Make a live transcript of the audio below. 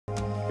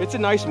It's a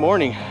nice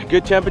morning,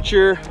 good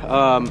temperature,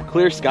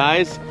 clear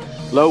skies,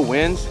 low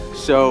winds.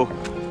 So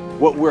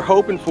what we're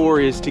hoping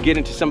for is to get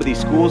into some of these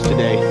schools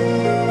today.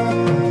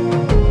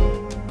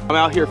 I'm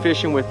out here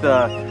fishing with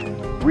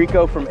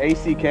Rico from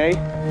ACK.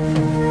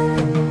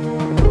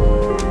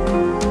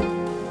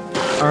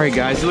 All right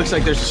guys, it looks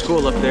like there's a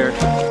school up there.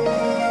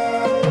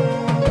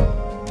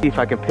 See if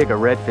I can pick a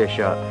redfish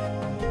up.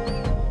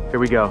 Here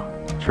we go.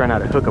 Try not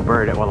to hook a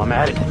bird while I'm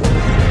at it.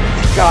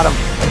 Got him.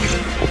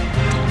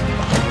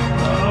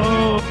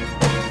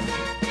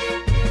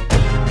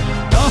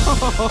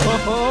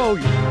 Oh.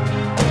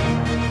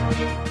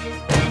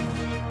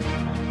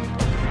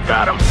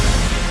 Got him.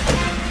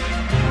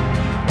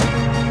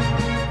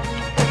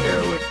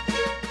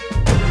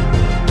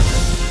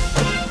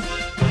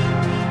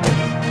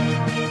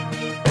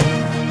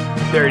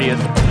 There he is.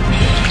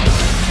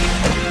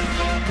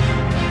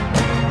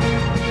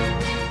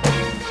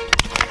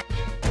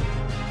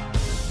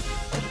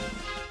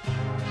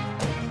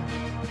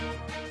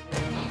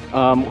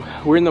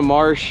 We're in the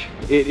marsh.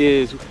 It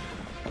is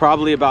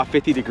probably about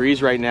 50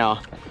 degrees right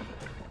now.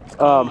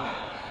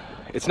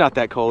 It's not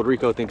that cold.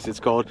 Rico thinks it's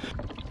cold.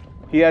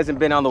 He hasn't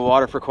been on the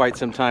water for quite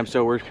some time,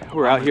 so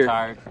we're out here.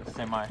 Retired.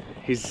 Semi.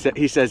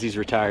 He says he's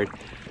retired.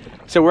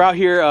 So we're out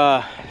here,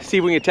 see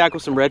if we can tackle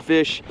some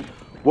redfish.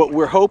 What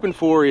we're hoping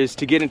for is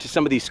to get into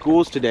some of these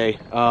schools today,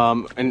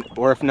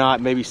 or if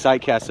not, maybe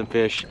sight cast some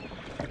fish.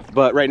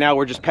 But right now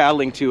we're just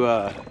paddling to,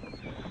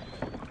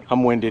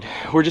 I'm winded.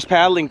 We're just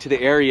paddling to the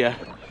area.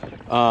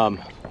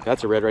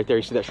 That's a red right there.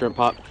 You see that shrimp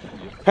pop?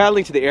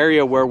 Paddling to the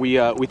area where we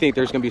think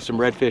there's gonna be some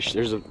redfish.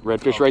 There's a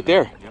redfish right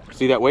there. Yep.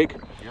 See that wake?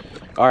 Yep.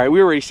 All right,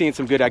 we're already seeing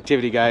some good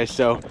activity, guys.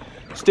 So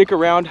stick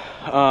around,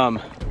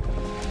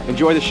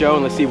 enjoy the show,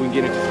 and let's see if we can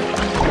get into some.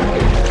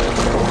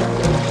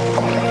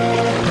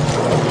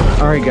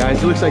 All right,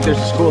 guys, it looks like there's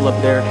a school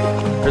up there.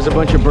 There's a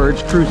bunch of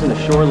birds cruising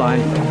the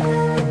shoreline.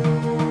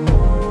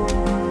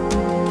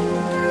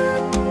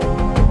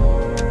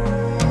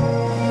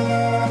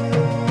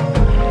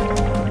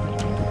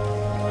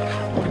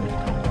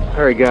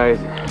 All right, guys,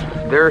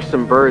 there are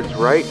some birds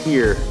right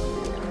here.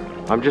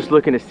 I'm just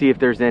looking to see if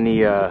there's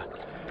any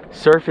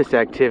surface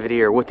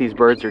activity or what these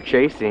birds are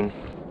chasing.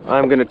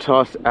 I'm gonna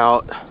toss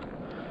out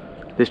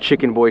this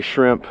chicken boy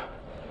shrimp.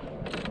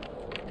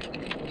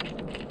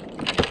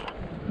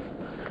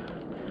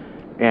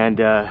 And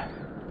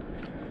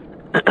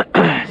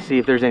see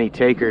if there's any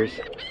takers.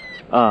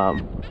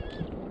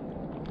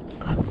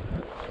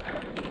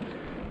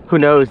 Who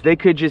knows? They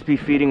could just be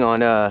feeding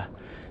on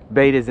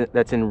bait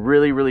that's in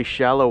really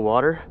shallow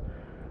water,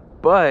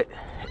 but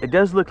it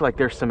does look like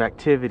there's some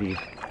activity.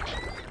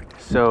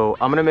 So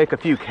I'm gonna make a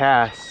few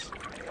casts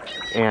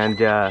and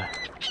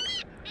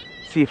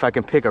see if I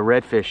can pick a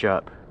redfish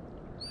up.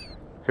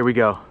 Here we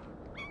go.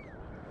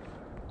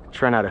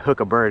 Try not to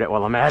hook a bird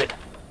while I'm at it.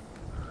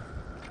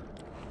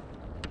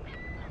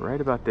 Right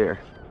about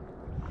there.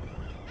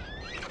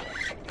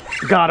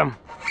 Got him.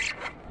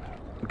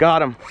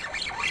 Got him.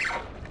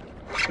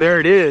 There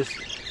it is.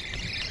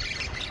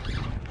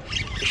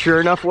 Sure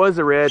enough, was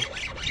a red.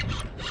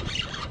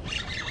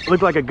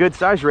 Looked like a good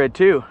size red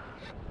too.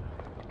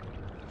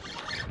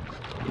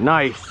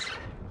 Nice.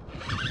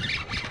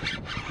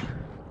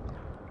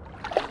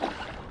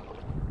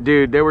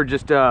 Dude, they were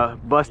just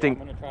busting.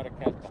 Yeah, I'm gonna try to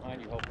catch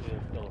behind you, hopefully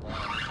they're still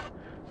around.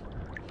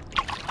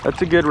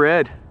 That's a good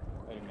red.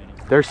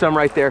 There's some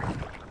right there.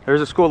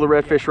 There's a school of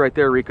redfish right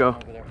there, Rico.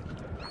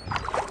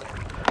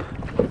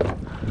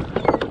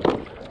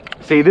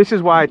 See, this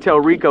is why I tell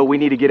Rico we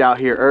need to get out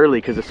here early,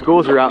 because the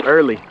schools are out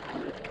early.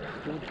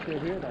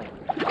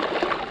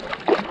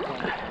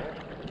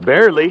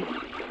 Barely.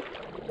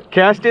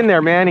 Cast in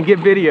there, man, and get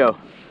video.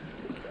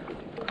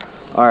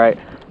 All right.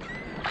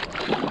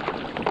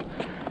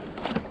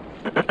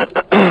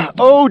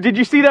 Oh, did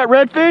you see that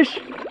redfish?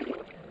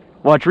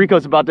 Watch,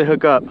 Rico's about to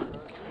hook up.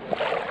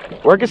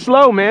 Work it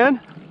slow, man.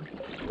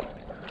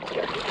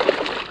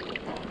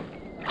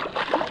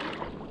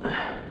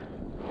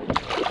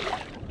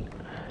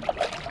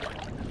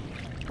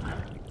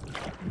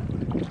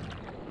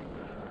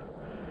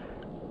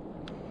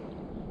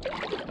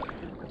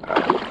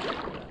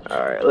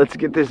 All right, let's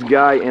get this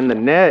guy in the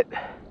net.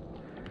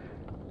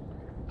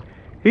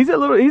 He's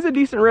a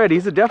decent red.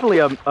 He's definitely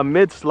a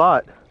mid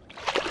slot.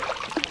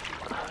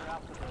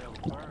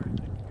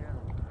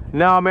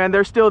 No, man,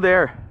 they're still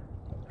there.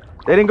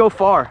 They didn't go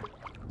far.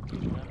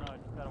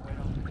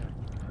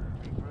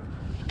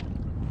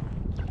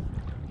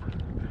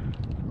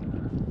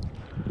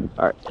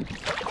 All right.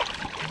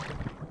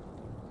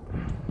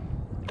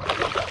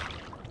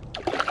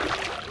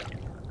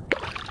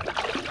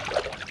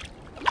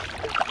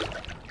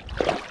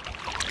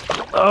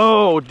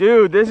 Oh,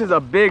 dude, this is a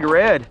big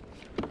red.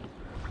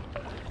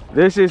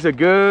 This is a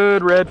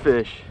good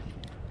redfish.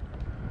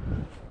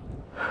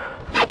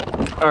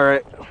 All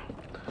right.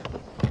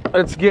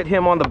 Let's get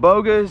him on the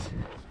bogas,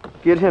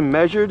 get him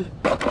measured,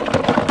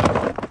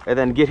 and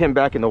then get him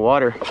back in the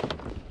water.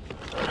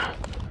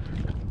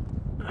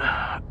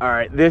 All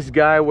right, this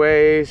guy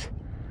weighs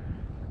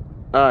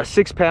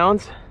 6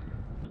 pounds.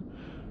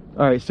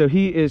 All right, so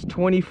he is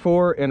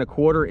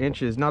 24¼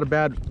 inches. Not a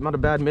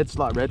bad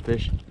mid-slot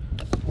redfish.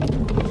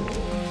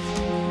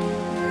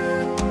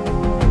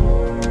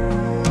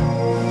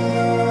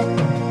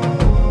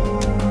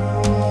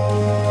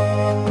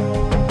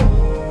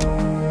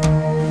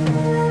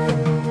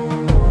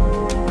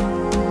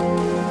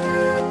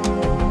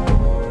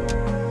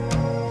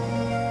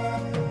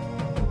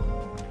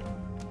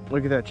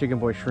 Look at that chicken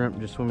boy shrimp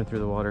just swimming through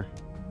the water.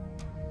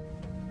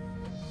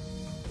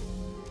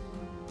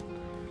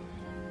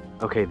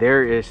 Okay,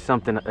 there is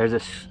something. There's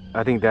a.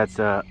 I think that's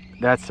some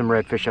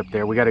redfish up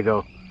there. We got to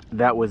go.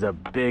 That was a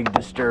big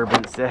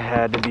disturbance. It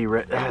had to be.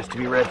 It has to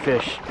be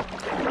redfish.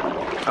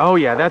 Oh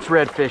yeah, that's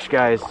redfish,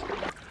 guys.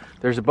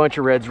 There's a bunch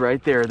of reds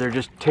right there. They're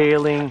just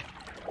tailing,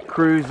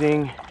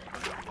 cruising.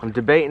 I'm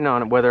debating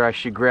on whether I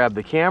should grab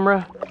the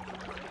camera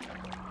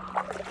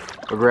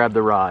or grab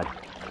the rod.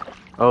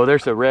 Oh,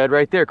 there's a red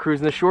right there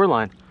cruising the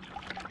shoreline.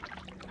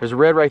 There's a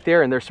red right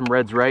there, and there's some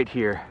reds right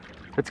here.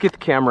 Let's get the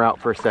camera out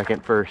for a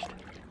second first.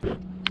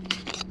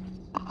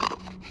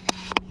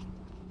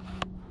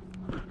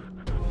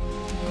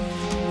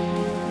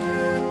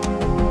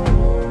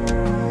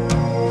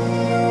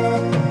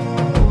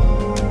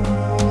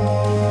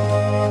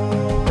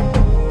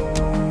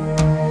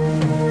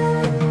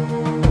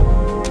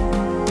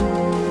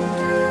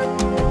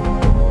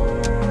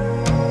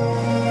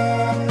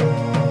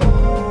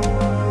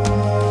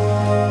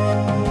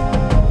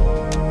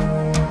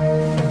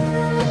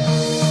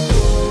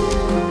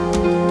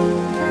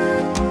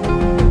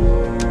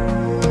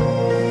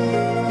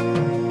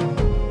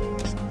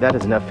 That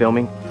is enough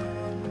filming.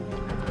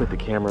 Put the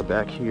camera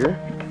back here.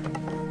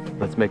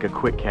 Let's make a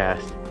quick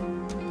cast.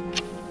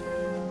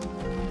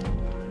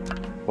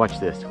 Watch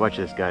this,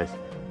 guys.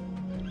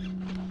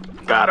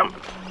 Got him.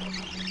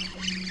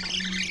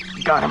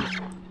 Got him.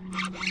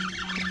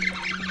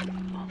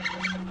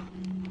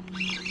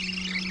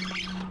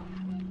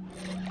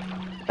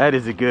 That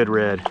is a good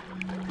red.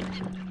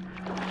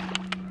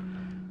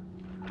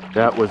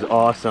 That was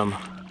awesome.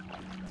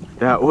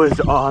 That was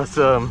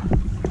awesome.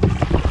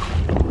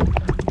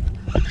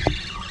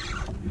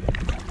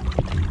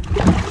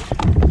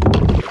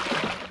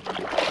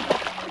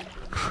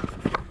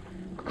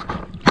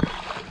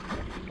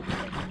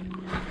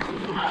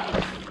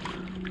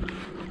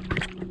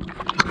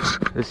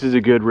 This is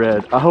a good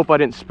red. I hope I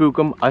didn't spook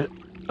them.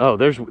 Oh,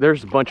 there's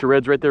a bunch of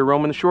reds right there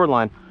roaming the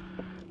shoreline.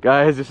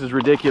 Guys, this is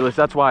ridiculous.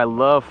 That's why I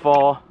love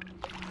fall.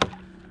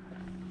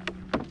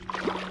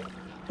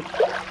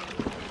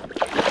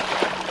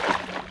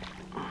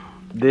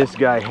 This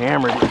guy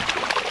hammered it.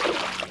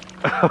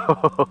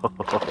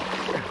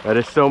 That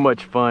is so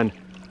much fun.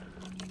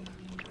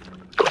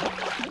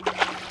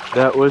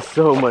 That was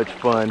so much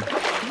fun.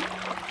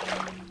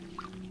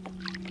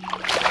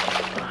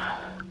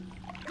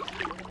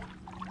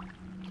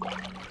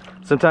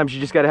 Sometimes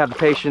you just got to have the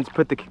patience,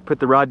 put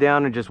the rod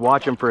down and just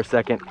watch them for a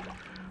second.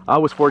 I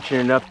was fortunate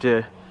enough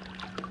to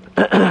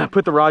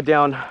put the rod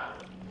down,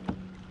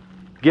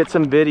 get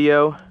some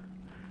video,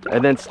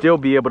 and then still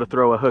be able to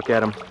throw a hook at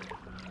them.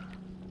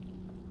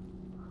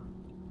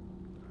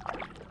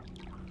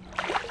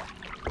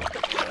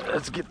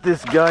 Let's get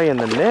this guy in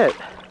the net.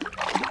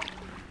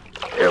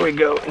 There we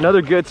go.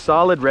 Another good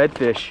solid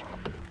redfish.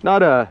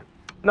 Not a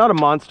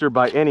monster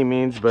by any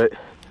means, but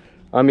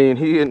I mean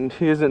he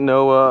isn't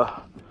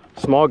no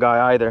small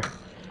guy either.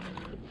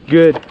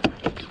 Good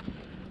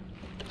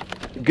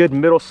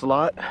middle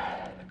slot.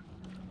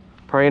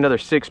 Probably another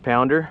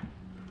 6-pounder.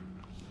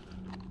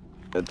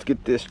 Let's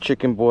get this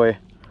chicken boy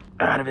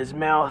out of his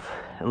mouth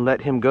and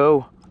let him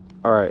go.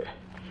 All right,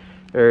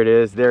 there it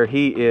is. There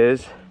he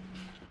is.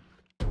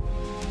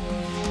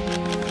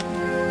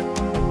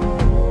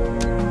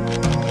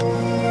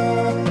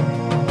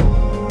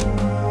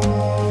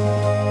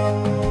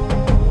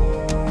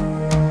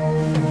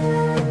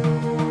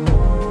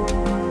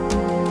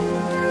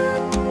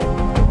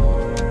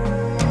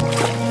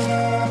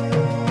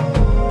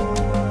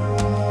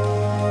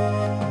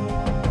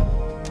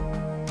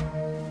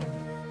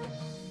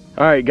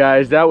 All right,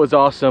 guys, that was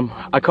awesome.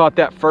 I caught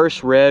that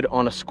first red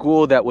on a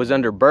school that was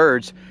under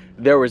birds.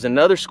 There was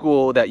another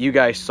school that you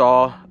guys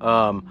saw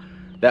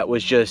that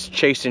was just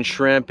chasing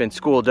shrimp and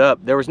schooled up.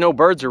 There was no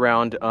birds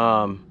around.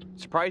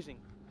 Surprising.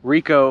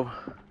 Rico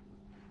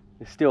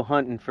is still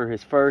hunting for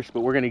his first, but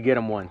we're gonna get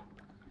him one.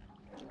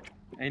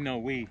 Ain't no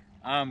we.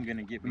 I'm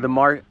gonna get me the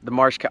marsh.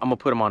 I'm gonna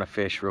put him on a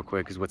fish real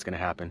quick. Is what's gonna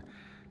happen,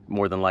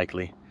 more than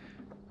likely.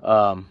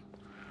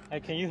 Hey,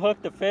 can you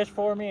hook the fish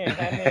for me and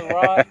hand me the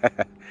rod?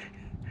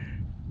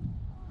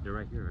 They're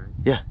right here,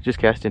 right? Yeah, just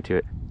cast into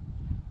it.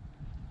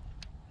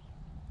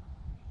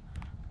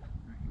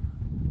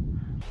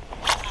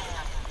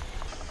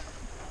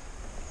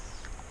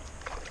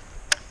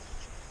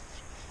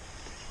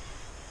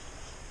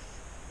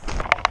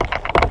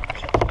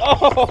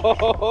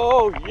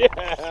 Oh,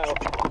 yeah!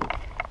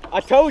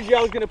 I told you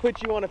I was gonna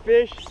put you on a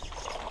fish.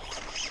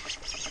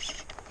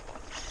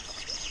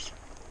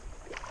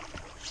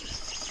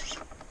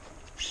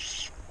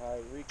 All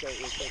right, Rico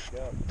is hooked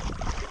up.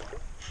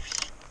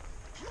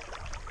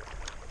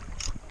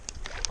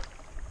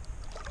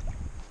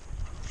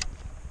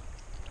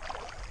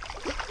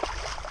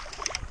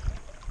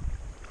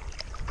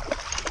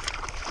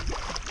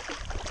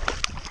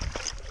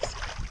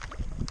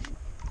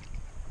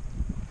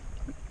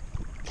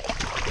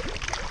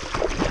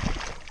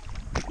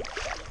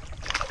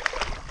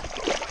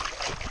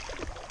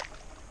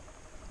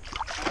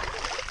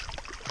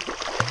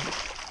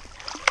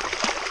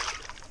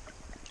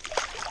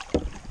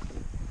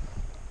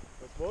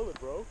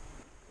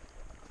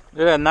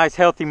 Look at that nice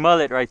healthy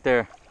mullet right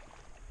there.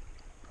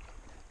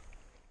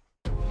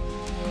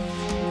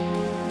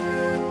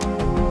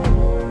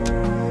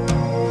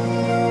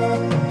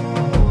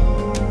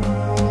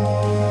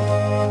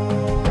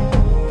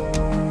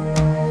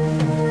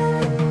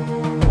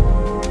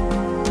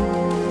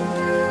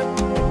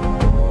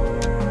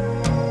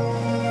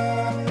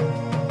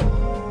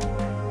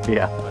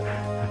 Yeah.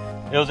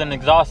 It was an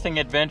exhausting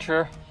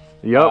adventure.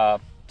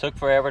 Yep. Took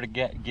forever to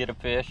get a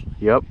fish.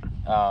 Yep.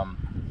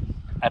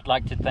 I'd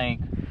like to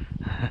thank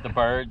the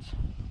birds,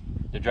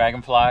 the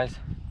dragonflies,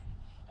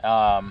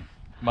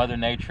 Mother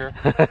Nature,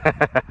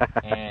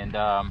 and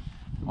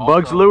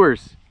Bugs also,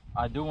 Lures.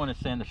 I do want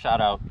to send a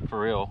shout out for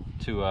real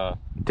to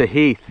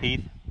Heath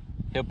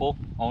Hipple,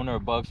 owner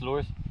of Bugs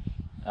Lures.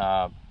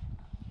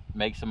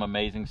 Makes some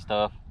amazing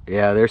stuff.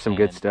 Yeah, there's some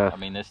good stuff. I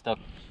mean, this stuff.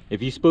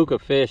 If you spook a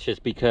fish, it's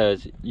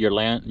because your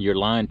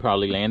line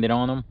probably landed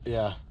on them.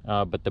 Yeah.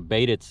 But the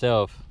bait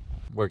itself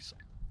works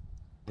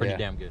pretty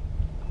damn good.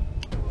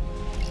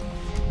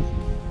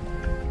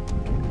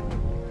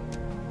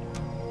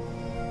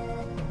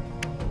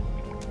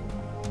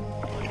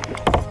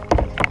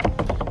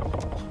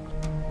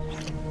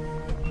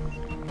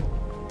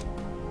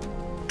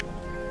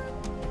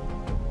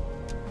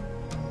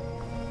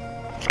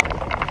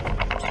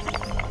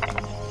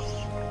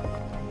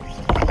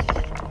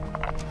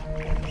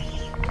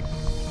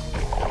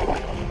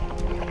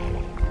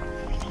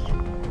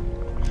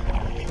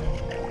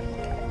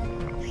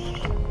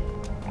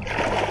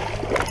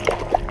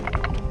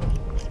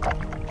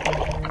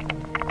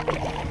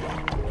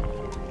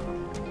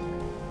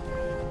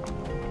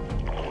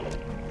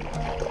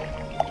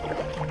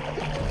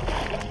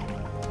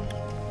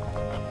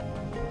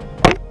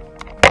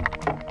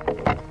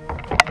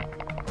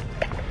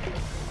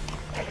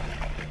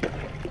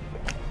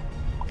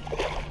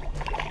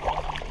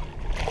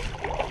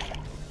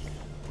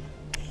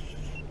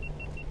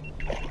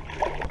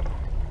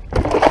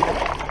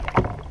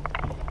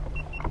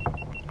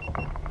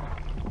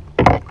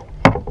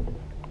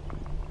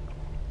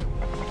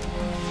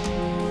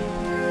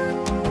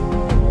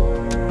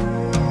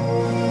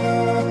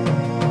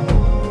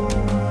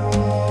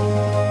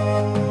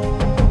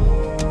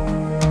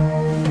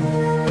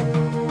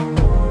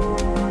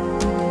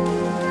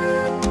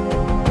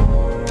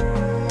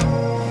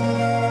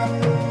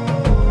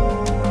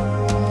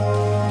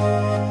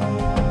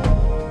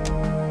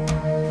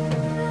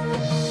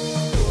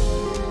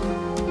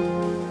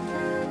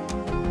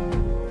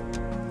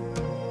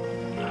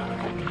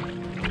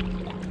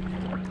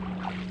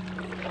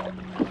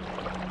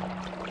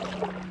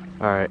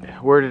 All right,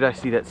 where did I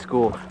see that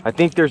school? I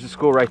think there's a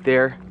school right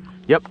there.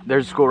 Yep,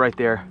 there's a school right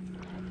there.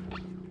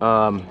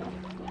 You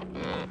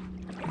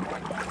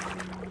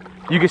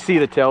can see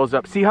the tails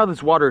up. See how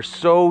this water is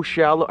so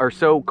shallow or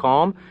so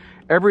calm?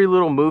 Every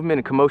little movement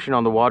and commotion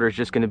on the water is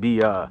just gonna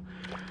be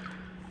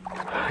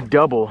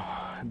double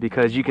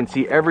because you can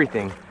see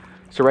everything.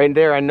 So right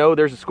there, I know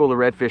there's a school of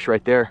redfish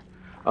right there.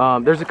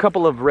 There's a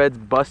couple of reds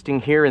busting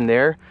here and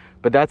there,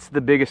 but that's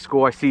the biggest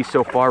school I see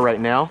so far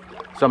right now.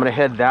 So I'm gonna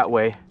head that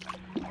way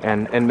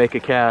and make a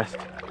cast.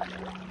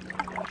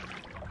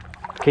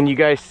 Can you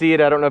guys see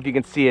it? I don't know if you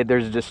can see it.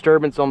 There's a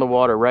disturbance on the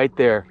water right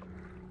there.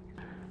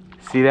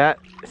 See that?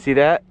 See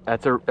that?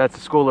 That's a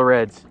school of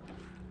reds.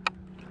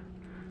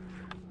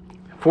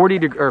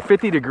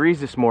 50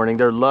 degrees this morning.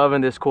 They're loving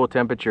this cool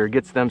temperature. It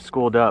gets them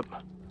schooled up.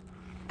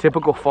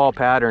 Typical fall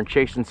pattern,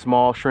 chasing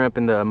small shrimp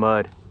in the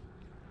mud.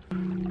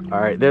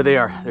 All right, there they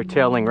are. They're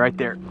tailing right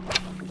there.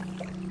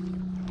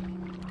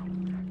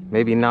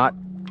 Maybe not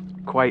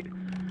quite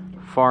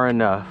far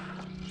enough.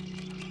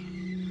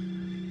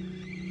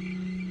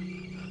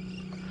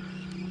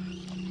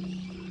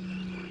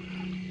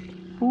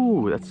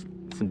 Ooh, that's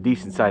some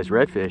decent sized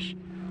redfish.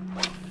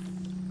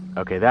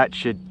 Okay, that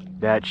should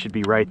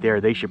be right there.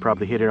 They should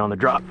probably hit it on the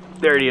drop.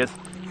 There it is.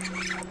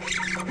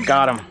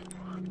 Got him.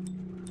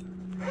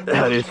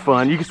 That is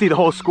fun. You can see the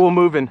whole school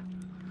moving.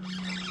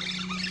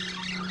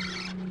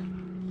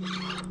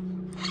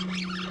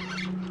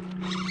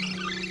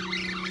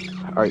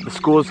 All right, the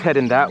school's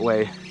heading that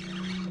way.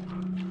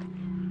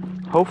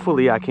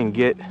 Hopefully I can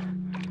get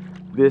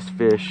this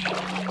fish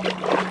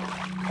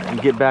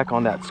and get back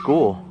on that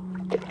school.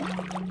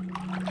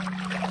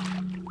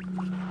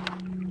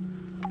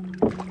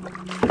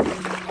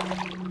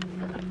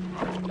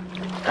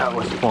 That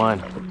was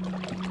fun.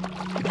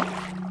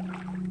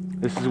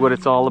 This is what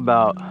it's all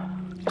about.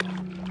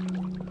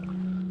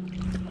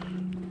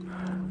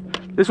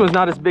 This one's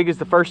not as big as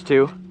the first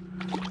two,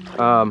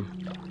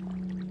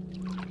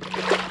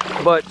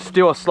 but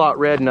still a slot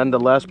red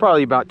nonetheless,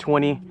 probably about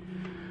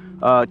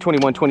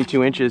 21,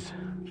 22 inches.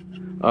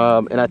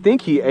 And I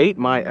think he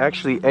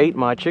actually ate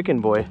my chicken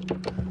boy.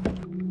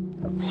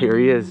 Here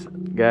he is,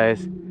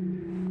 guys.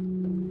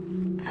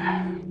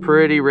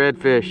 Pretty red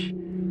fish.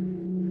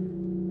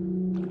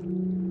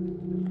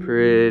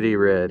 Pretty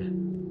red.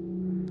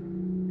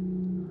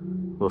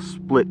 Little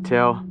split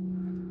tail.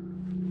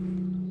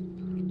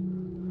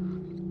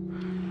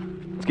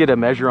 Let's get a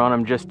measure on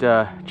him just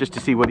to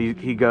see what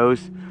he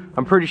goes.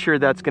 I'm pretty sure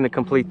that's going to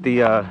complete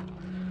the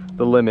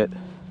the limit.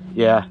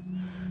 Yeah,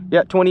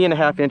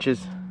 20.5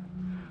 inches.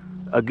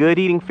 A good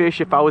eating fish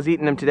if I was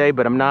eating them today,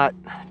 but I'm not.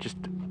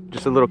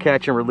 Just a little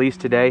catch and release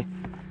today.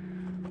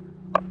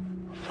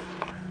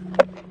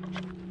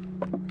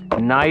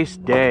 Nice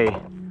day.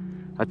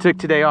 I took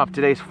today off.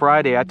 Today's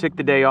Friday. I took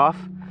the day off.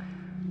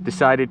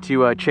 Decided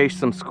to chase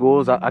some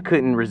schools. I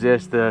couldn't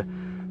resist. The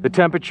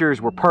temperatures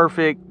were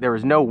perfect. There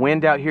was no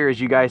wind out here, as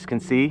you guys can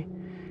see,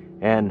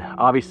 and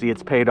obviously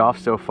it's paid off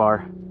so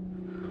far.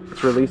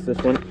 Let's release this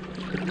one.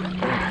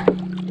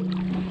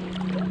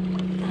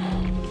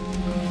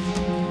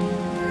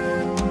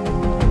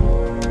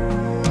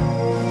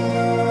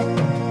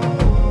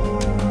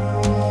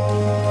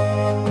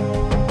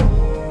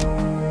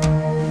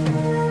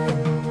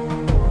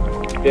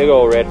 Big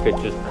old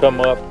redfish just come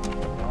up.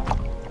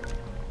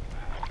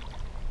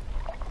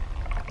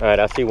 All right,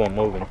 I see one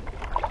moving.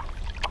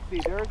 See,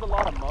 there's a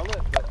lot of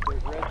mullet, but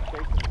there's red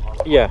chasing the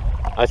mullet. Yeah,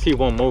 I see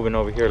one moving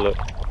over here, look.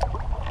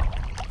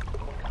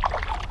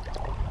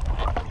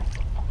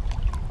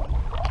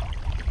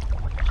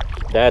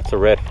 That's a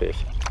redfish.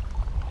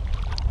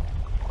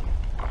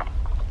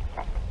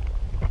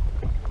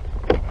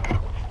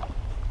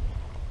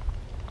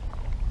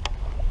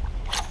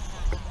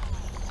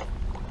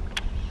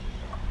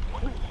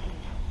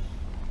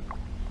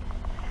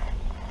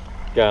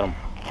 Got him.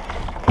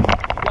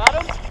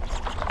 Got him?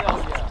 Hell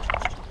yeah.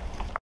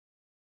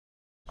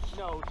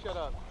 No, shut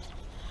up.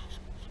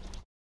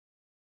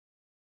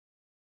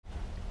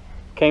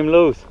 Came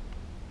loose.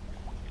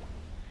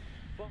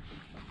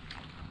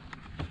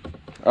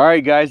 All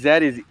right, guys,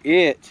 that is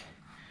it.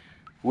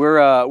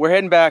 We're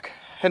heading back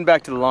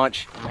to the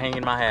launch. I'm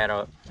hanging my hat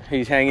up.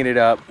 He's hanging it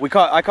up.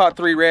 I caught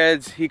 3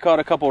 reds. He caught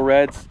a couple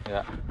reds.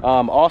 Yeah.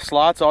 All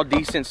slots, all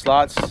decent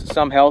slots.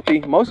 Some healthy.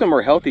 Most of them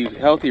were healthy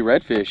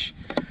redfish.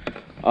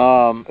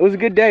 It was a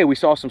good day. We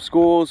saw some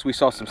schools, we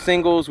saw some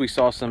singles, we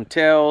saw some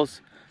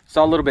tails,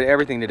 saw a little bit of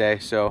everything today.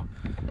 So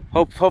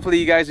hopefully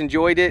you guys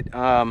enjoyed it.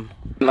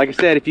 Like I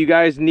said, if you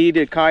guys need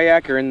a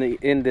kayak or in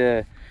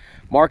the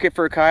market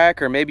for a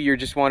kayak, or maybe you're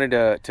just wanting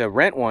to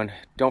rent one,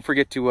 don't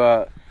forget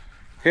to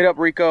hit up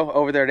Rico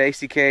over there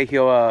at ACK.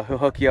 He'll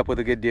hook you up with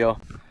a good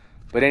deal.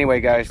 But anyway,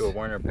 guys. To a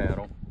Werner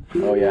paddle.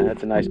 Oh yeah,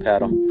 that's a nice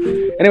paddle.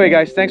 Anyway,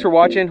 guys, thanks for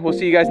watching. We'll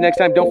see you guys next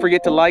time. Don't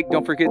forget to like,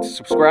 don't forget to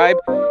subscribe,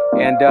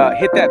 and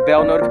hit that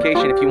bell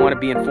notification if you want to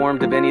be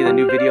informed of any of the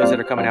new videos that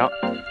are coming out.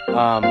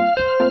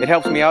 It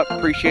helps me out.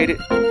 Appreciate it.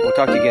 We'll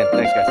talk to you again.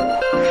 Thanks, guys.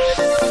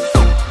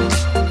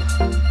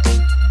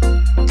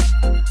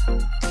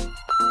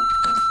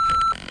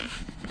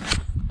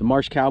 The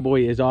Marsh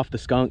Cowboy is off the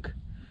skunk.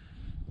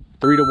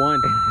 3-1.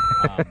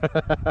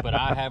 But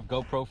I have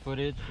GoPro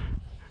footage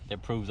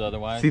that proves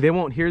otherwise. See, they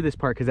won't hear this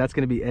part because that's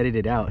going to be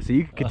edited out. So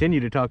you can continue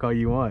to talk all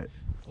you want.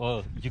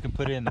 Well, you can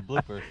put it in the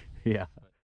bloopers. Yeah.